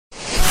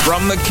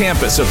From the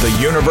campus of the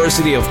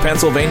University of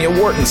Pennsylvania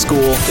Wharton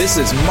School, this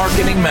is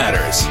Marketing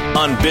Matters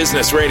on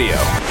Business Radio.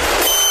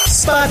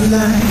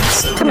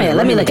 Spotlight. Come here,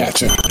 let me look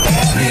at you.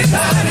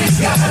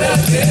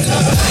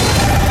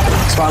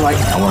 Spotlight.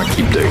 I want to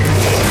keep digging.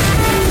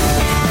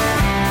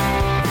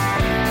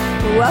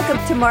 Welcome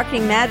to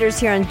Marketing Matters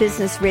here on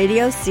Business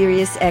Radio,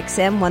 Sirius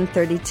XM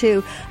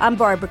 132. I'm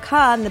Barbara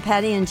Kahn, the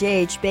Patty and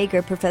J.H.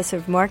 Baker Professor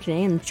of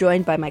Marketing, and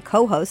joined by my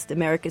co-host,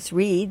 Americus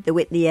Reed, the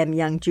Whitney M.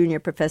 Young Jr.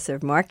 Professor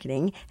of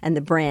Marketing and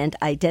the Brand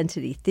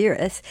Identity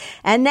Theorist.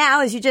 And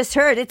now, as you just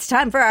heard, it's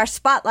time for our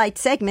Spotlight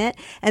segment,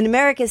 and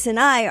Americus and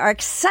I are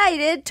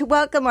excited to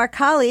welcome our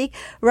colleague,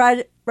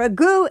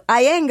 Raghu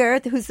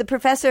Iyengar, who's the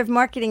professor of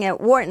marketing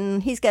at Wharton.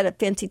 He's got a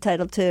fancy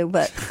title too,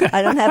 but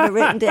I don't have it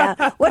written down.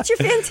 What's your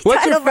fancy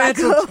title,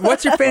 Raghu?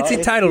 What's your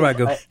fancy title,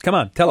 Raghu? Come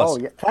on, tell us.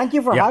 Yeah. Thank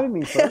you for having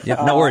me, sir.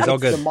 Yeah, no worries, all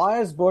good. The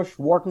Myers-Bush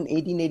Wharton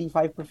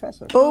 1885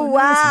 professor. Oh,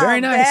 wow. Very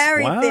nice.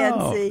 Very Wow.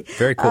 fancy.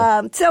 Very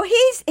cool. So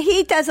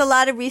he does a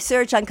lot of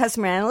research on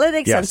customer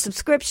analytics, Yes. on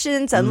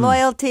subscriptions, on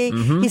loyalty.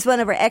 Mm-hmm. He's one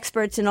of our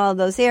experts in all of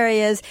those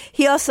areas.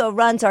 He also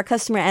runs our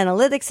customer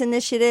analytics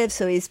initiative,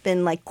 so he's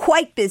been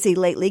quite busy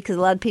lately because a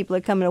lot of people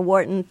are coming to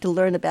Wharton to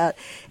learn about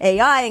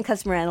AI and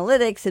customer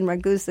analytics, and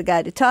Raghu's the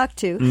guy to talk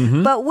to.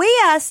 Mm-hmm. But we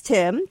asked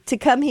him to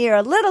come here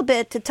a little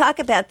bit to talk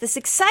about this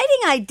exciting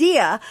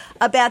idea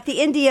about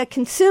the India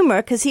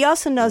consumer, because he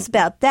also knows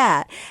about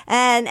that.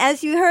 And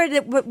as you heard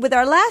it with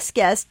our last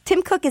guest,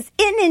 Tim Cook is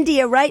in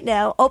India right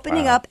now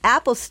opening up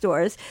Apple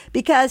stores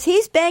because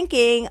he's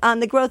banking on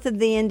the growth of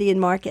the Indian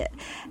market.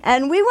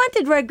 And we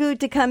wanted Raghu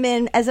to come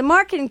in as a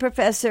marketing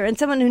professor and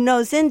someone who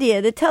knows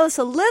India to tell us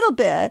a little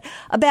bit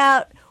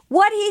about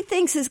what he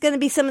thinks is going to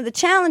be some of the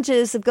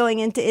challenges of going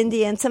into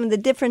India and some of the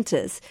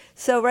differences.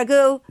 So,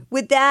 Raghu,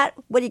 with that,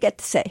 what do you get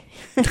to say?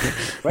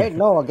 Great.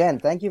 No, again,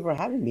 thank you for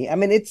having me. I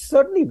mean, it's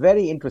certainly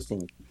very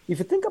interesting. If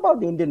you think about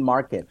the Indian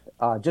market,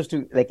 just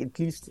to at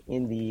least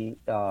in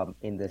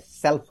the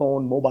cell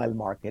phone mobile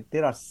market,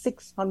 there are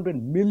 600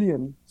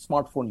 million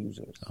smartphone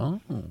users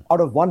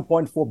out of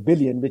 1.4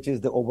 billion, which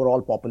is the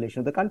overall population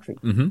of the country.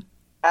 Mm-hmm.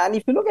 And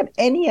if you look at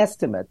any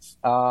estimates,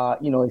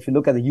 if you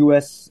look at the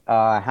U.S.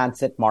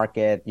 Handset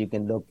market, you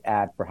can look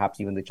at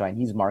perhaps even the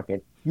Chinese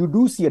market, you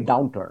do see a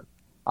downturn.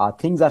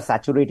 Things are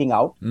saturating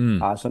out.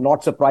 So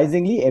not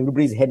surprisingly,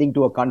 everybody's heading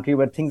to a country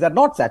where things are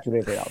not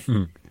saturated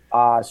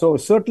out. So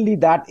certainly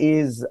that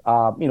is,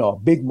 a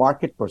big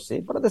market per se.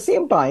 But at the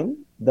same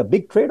time, the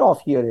big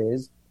trade-off here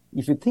is,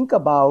 if you think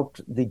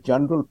about the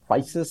general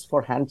prices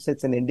for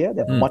handsets in India,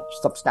 they're much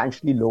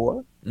substantially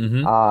lower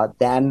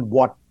than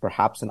what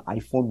perhaps an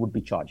iPhone would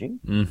be charging.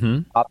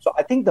 So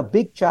I think the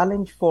big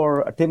challenge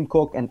for Tim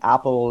Cook and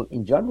Apple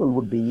in general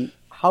would be,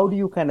 how do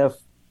you kind of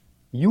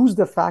use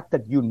the fact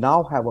that you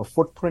now have a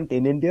footprint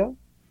in India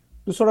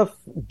to sort of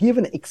give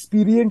an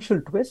experiential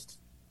twist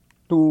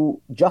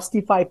to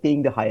justify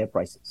paying the higher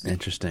prices?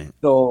 Interesting.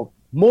 So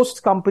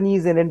most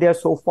companies in India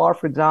so far,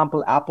 for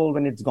example, Apple,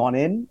 when it's gone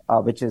in,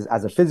 which is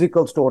as a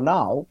physical store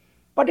now,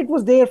 but it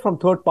was there from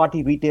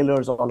third-party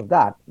retailers, all of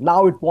that.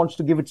 Now it wants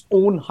to give its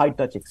own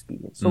high-touch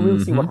experience. So we'll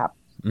see what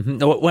happens.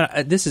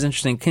 Mm-hmm. This is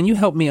interesting. Can you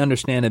help me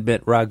understand a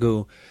bit,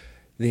 Raghu,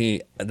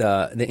 the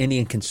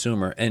Indian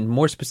consumer, and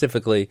more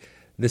specifically,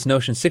 this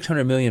notion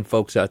 600 million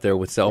folks out there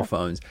with cell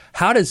phones.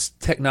 How does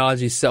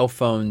technology, cell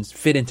phones,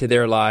 fit into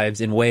their lives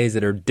in ways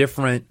that are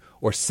different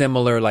or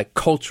similar, like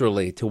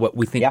culturally, to what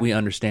we think we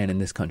understand in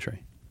this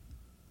country?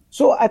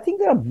 So I think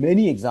there are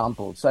many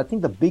examples. So I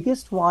think the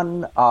biggest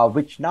one,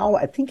 which now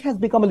I think has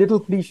become a little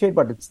cliche,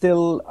 but it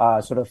still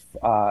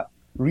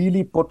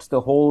really puts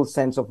the whole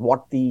sense of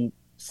what the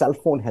cell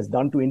phone has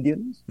done to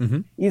Indians,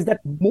 is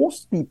that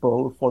most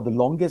people for the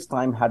longest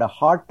time had a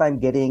hard time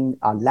getting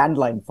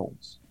landline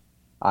phones.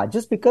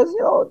 Just because,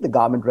 the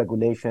government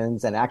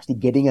regulations and actually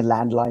getting a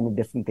landline in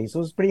different places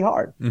was pretty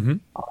hard.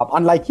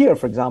 Unlike here,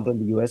 for example, in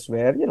the US,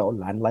 where,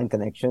 landline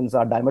connections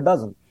are dime a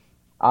dozen.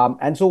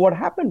 And so what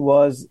happened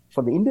was,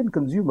 for the Indian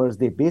consumers,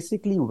 they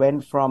basically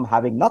went from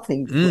having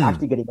nothing to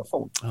actually getting a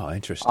phone. Oh,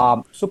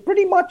 interesting. So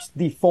pretty much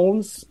the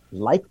phones,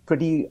 like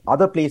pretty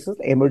other places,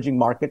 emerging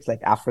markets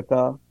like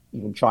Africa,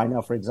 even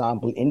China, for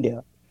example,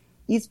 India,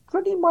 is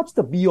pretty much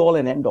the be-all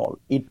and end-all.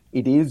 It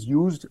is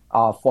used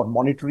for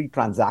monetary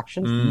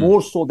transactions,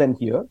 more so than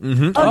here.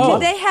 Do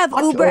they have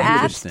Uber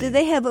apps? Do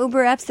they have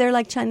Uber apps there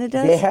like China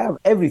does? They have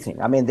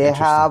everything. I mean, they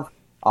have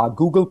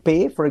Google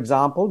Pay, for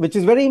example, which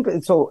is very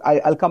interesting. So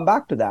I'll come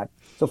back to that.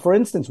 So, for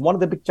instance, one of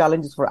the big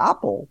challenges for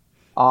Apple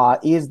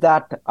is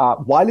that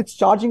while it's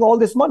charging all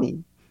this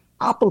money,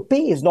 Apple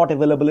Pay is not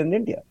available in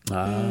India.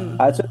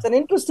 So it's an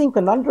interesting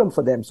conundrum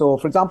for them. So,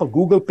 for example,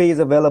 Google Pay is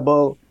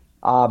available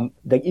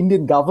the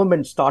Indian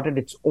government started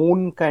its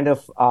own kind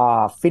of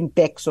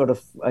fintech sort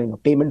of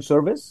payment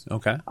service.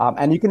 Okay.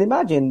 And you can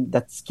imagine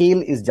that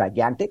scale is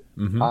gigantic.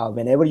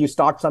 Whenever you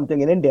start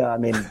something in India, I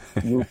mean,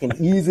 you can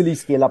easily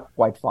scale up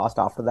quite fast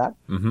after that.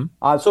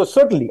 So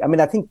certainly, I mean,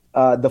 I think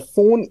the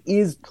phone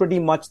is pretty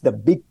much the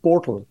big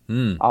portal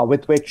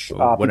with which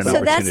what an So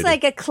that's opportunity.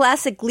 like a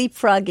classic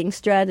leapfrogging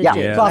strategy,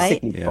 Yeah,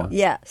 classic right? leapfrog.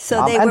 Yeah.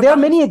 So they and were there are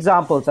many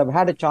examples. I've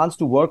had a chance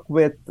to work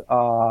with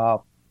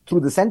through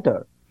the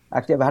center.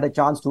 Actually, I've had a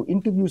chance to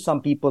interview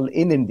some people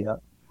in India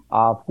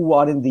who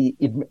are in the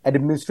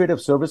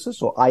administrative services,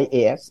 so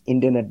IAS,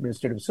 Indian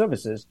Administrative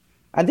Services,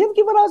 and they've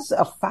given us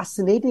a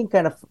fascinating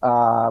kind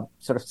of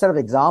sort of set of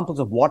examples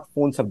of what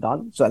phones have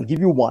done. So I'll give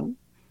you one.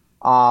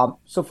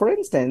 So for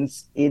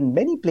instance, in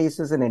many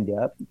places in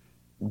India,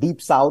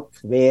 deep south,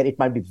 where it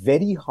might be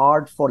very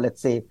hard for,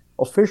 let's say,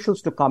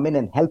 officials to come in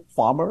and help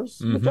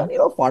farmers, which are,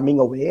 farming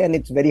away, and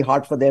it's very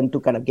hard for them to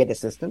kind of get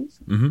assistance.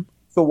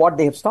 So what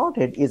they have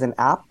started is an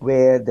app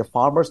where the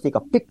farmers take a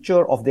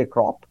picture of their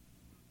crop,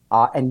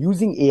 and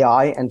using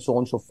AI and so on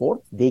and so forth,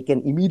 they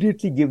can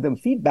immediately give them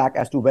feedback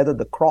as to whether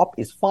the crop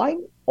is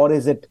fine or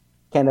is it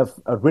kind of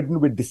ridden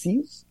with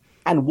disease,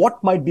 and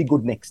what might be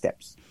good next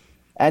steps.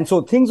 And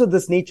so things of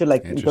this nature,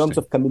 like in terms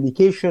of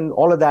communication,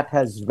 all of that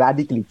has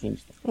radically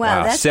changed.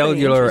 Wow, that's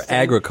cellular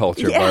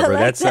agriculture, Barbara.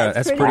 That's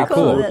pretty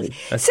cool.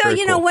 That's so,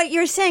 very cool. what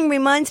you're saying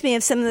reminds me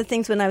of some of the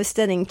things when I was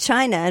studying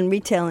China and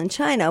retail in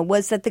China,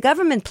 was that the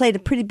government played a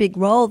pretty big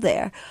role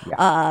there.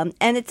 Yeah.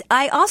 And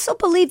I also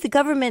believe the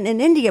government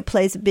in India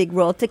plays a big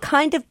role to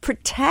kind of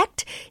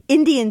protect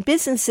Indian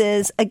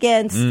businesses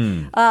against,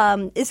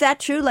 is that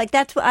true? Like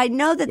I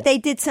know that they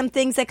did some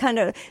things that kind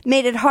of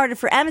made it harder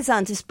for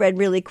Amazon to spread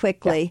really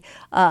quickly.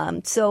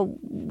 So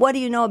what do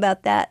you know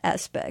about that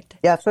aspect?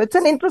 Yeah, so it's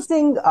an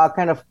interesting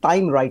kind of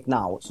time right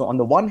now. So on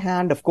the one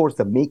hand, of course,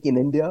 the Make in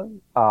India,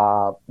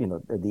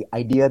 the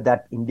idea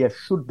that India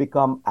should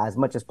become as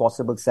much as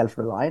possible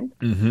self-reliant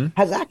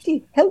has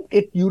actually helped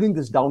it during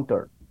this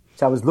downturn.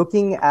 So I was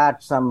looking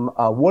at some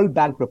World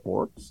Bank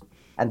reports,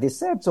 and they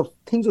said, so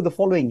things of the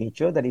following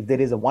nature, that if there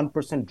is a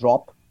 1%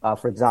 drop,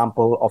 for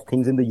example, of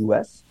things in the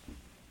US,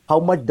 how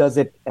much does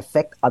it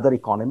affect other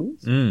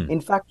economies? In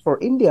fact, for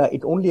India,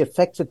 it only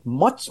affects it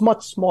much,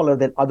 much smaller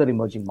than other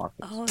emerging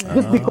markets.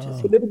 Just because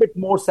it's a little bit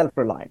more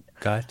self-reliant.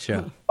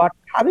 Gotcha. But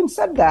having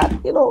said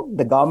that,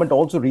 the government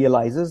also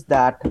realizes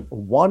that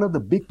one of the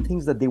big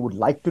things that they would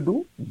like to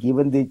do,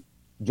 given the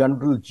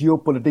general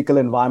geopolitical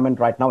environment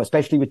right now,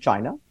 especially with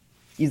China,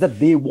 is that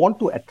they want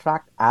to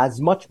attract as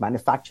much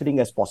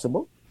manufacturing as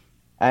possible.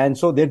 And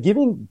so they're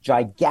giving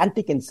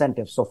gigantic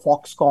incentives. So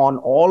Foxconn,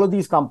 all of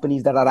these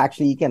companies that are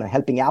actually kind of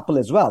helping Apple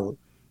as well.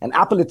 And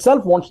Apple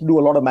itself wants to do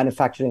a lot of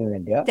manufacturing in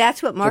India.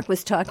 That's what Mark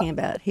was talking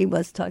about. He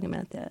was talking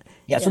about that.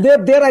 Yeah. So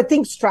they're, I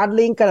think,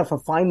 straddling kind of a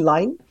fine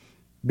line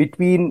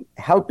between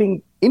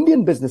helping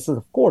Indian businesses,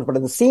 of course, but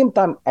at the same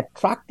time,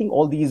 attracting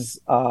all these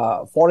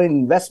foreign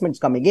investments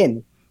coming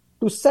in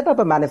to set up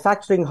a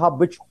manufacturing hub,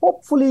 which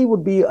hopefully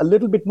would be a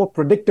little bit more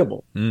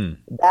predictable than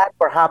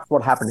perhaps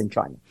what happened in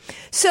China.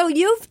 So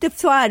you've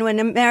defined, when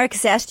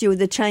America's asked you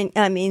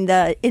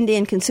the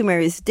Indian consumer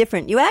is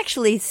different, you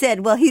actually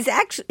said, well, he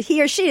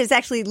or she has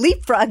actually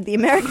leapfrogged the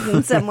Americans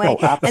in some way.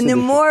 And they're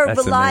more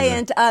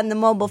reliant on the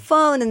mobile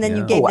phone. And then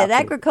you gave that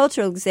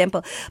agricultural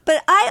example.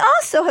 But I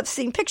also have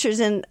seen pictures,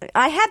 and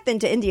I have been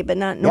to India, but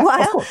not in a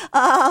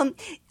while.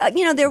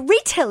 Their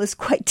retail is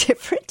quite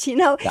different.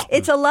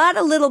 It's a lot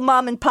of little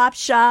mom and pop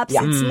shops.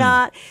 It's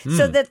not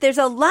so that there's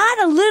a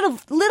lot of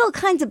little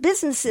kinds of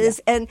businesses.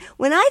 And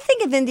when I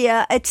think of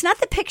India, it's not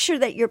the picture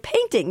that you're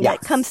painting that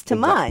comes to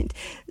mind.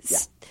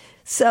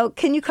 So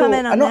can you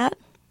comment on that?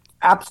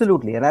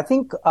 Absolutely. And I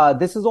think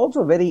this is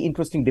also a very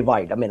interesting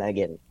divide. I mean,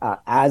 again,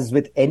 as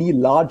with any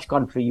large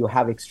country, you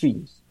have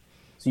extremes.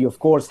 So you, of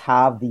course,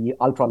 have the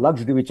ultra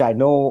luxury, which I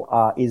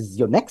know is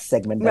your next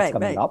segment that's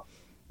coming up.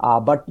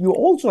 But you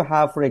also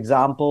have, for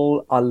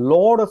example, a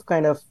lot of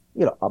kind of,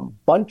 a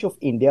bunch of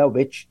India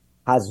which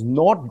has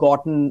not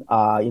gotten,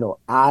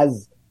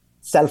 as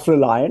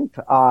self-reliant.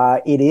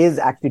 It is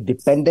actually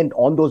dependent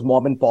on those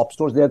mom and pop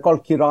stores. They're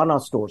called Kirana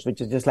stores, which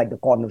is just like the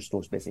corner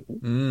stores, basically.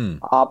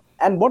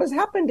 And what has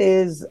happened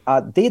is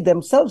they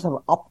themselves have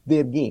upped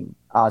their game.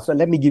 So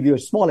let me give you a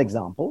small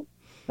example.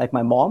 Like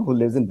my mom, who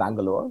lives in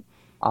Bangalore,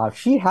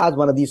 she has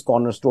one of these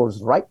corner stores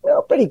right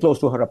pretty close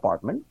to her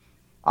apartment.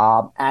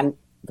 And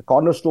the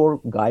corner store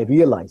guy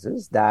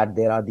realizes that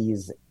there are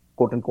these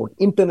quote-unquote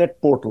internet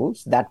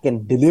portals that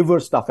can deliver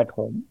stuff at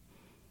home.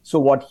 So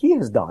what he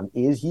has done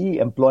is he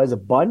employs a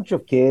bunch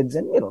of kids,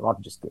 and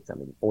not just kids, I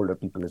mean older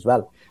people as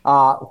well,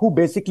 who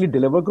basically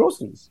deliver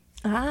groceries.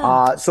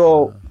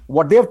 So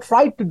what they have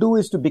tried to do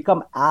is to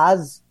become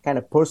as kind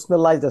of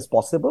personalized as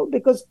possible,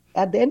 because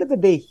at the end of the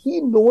day, he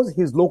knows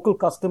his local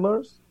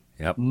customers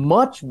Yep.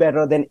 much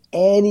better than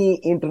any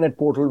internet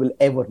portal will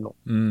ever know.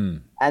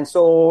 And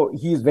so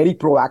he's very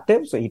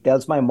proactive. So he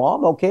tells my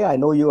mom, okay, I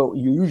know you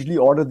usually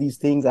order these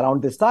things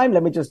around this time.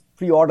 Let me just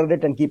pre-order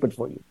it and keep it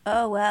for you.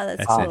 Oh, wow. That's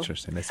That's cool.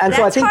 interesting. That's And great.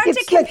 so I That's think hard to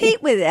it's like-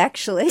 compete with,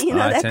 actually. You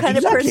know, it's that kind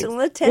of Exactly. personal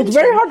attention. It's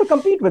very hard to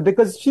compete with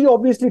because she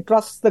obviously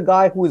trusts the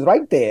guy who is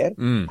right there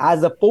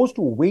as opposed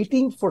to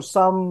waiting for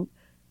some,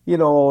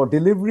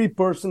 delivery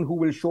person who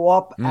will show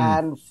up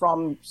and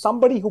from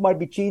somebody who might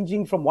be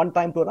changing from one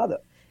time to another.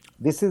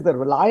 This is the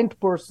reliant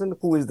person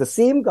who is the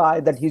same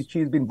guy that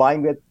she's been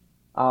buying with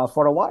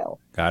for a while.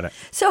 Got it.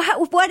 So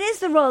what is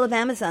the role of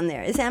Amazon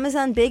there? Is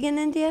Amazon big in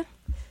India?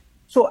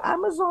 So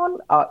Amazon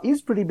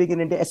is pretty big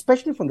in India,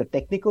 especially from the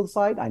technical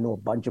side. I know a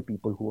bunch of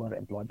people who are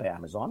employed by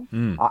Amazon.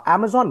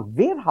 Amazon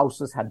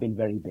warehouses had been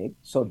very big,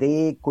 so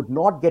they could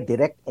not get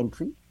direct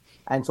entry.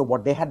 And so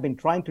what they had been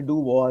trying to do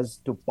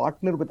was to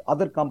partner with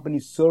other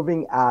companies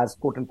serving as,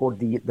 quote unquote,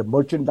 the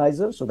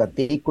merchandiser so that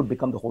they could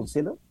become the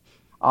wholesaler.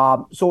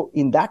 So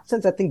in that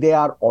sense, I think they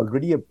are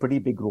already a pretty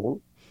big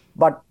role.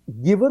 But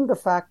given the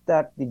fact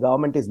that the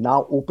government is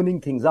now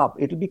opening things up,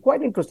 it'll be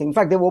quite interesting. In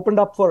fact, they've opened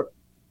up for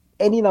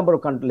any number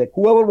of countries, like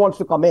whoever wants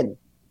to come in,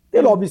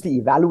 they'll obviously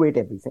evaluate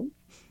everything.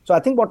 So I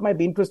think what might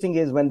be interesting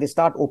is when they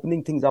start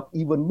opening things up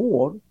even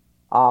more,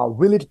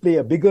 will it play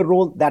a bigger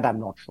role? That I'm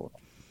not sure.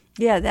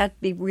 Yeah, that'd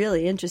be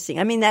really interesting.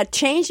 I mean, that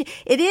change,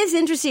 it is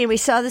interesting, and we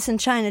saw this in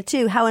China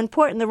too, how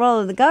important the role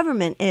of the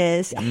government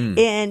is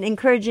in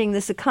encouraging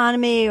this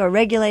economy or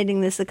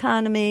regulating this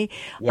economy.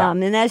 Yeah.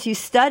 And as you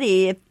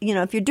study,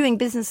 if you're doing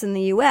business in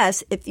the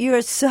U.S., if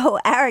you're so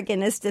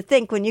arrogant as to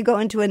think when you go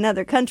into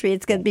another country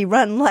it's going to be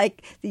run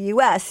like the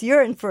U.S.,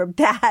 you're in for a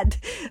bad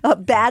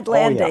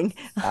landing.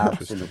 Oh, yeah.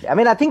 Absolutely. I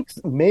mean, I think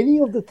many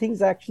of the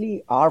things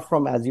actually are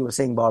from, as you were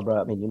saying,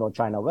 Barbara, I mean, you know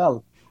China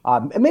well.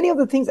 Many of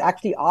the things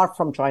actually are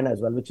from China as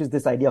well, which is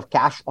this idea of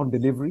cash on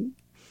delivery.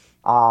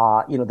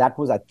 That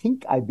was,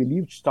 I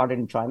believe, started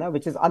in China,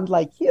 which is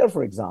unlike here,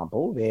 for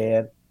example,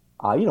 where,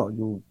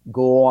 you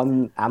go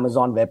on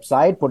Amazon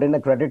website, put in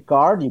a credit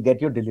card, you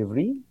get your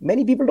delivery.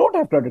 Many people don't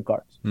have credit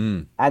cards.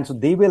 And so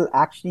they will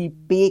actually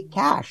pay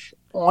cash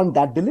on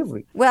that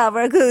delivery. Well,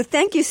 Raghu,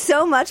 thank you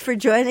so much for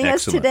joining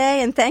us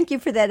today, and thank you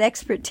for that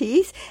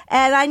expertise.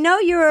 And I know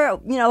you're,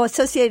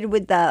 associated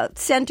with the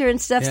center and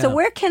stuff. Yeah. So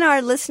where can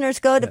our listeners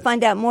go to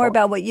find out more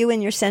about what you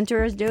and your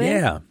center is doing?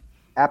 Yeah.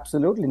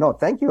 Absolutely. No,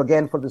 thank you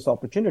again for this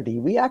opportunity.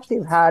 We actually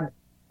have had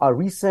a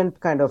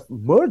recent kind of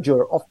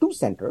merger of two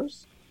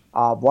centers.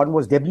 One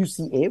was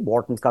WCA,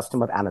 Wharton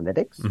Customer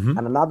Analytics, and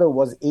another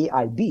was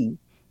AIB,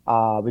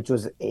 which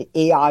was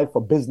AI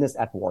for Business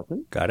at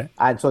Wharton. Got it.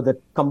 And so the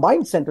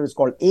combined center is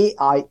called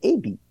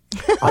AIAB,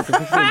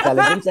 Artificial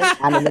Intelligence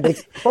and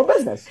Analytics for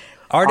Business.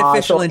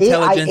 Artificial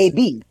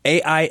intelligence.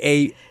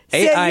 AIAB. So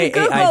you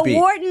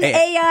Google Wharton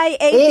AIAB.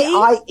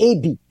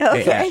 AIAB.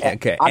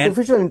 Okay.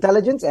 Artificial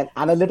Intelligence and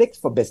Analytics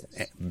for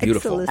Business.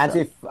 Beautiful. Excellent. And so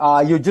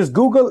if you just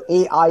Google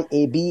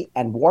AIAB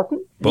and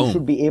Wharton, Boom. you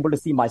should be able to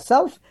see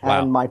myself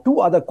and my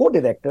two other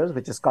co-directors,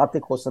 which is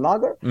Karthik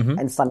Hosanagar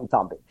and Sunny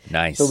Tambe.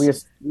 Nice. So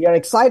we are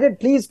excited.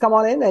 Please come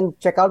on in and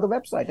check out the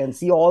website and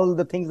see all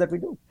the things that we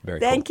do. Very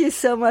Thank cool. you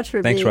so much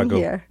for Thanks, being Raghu.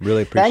 here.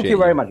 Really appreciate it. Thank you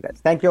very much, guys.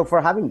 Thank you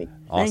for having me.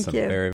 Awesome. Thank you. Very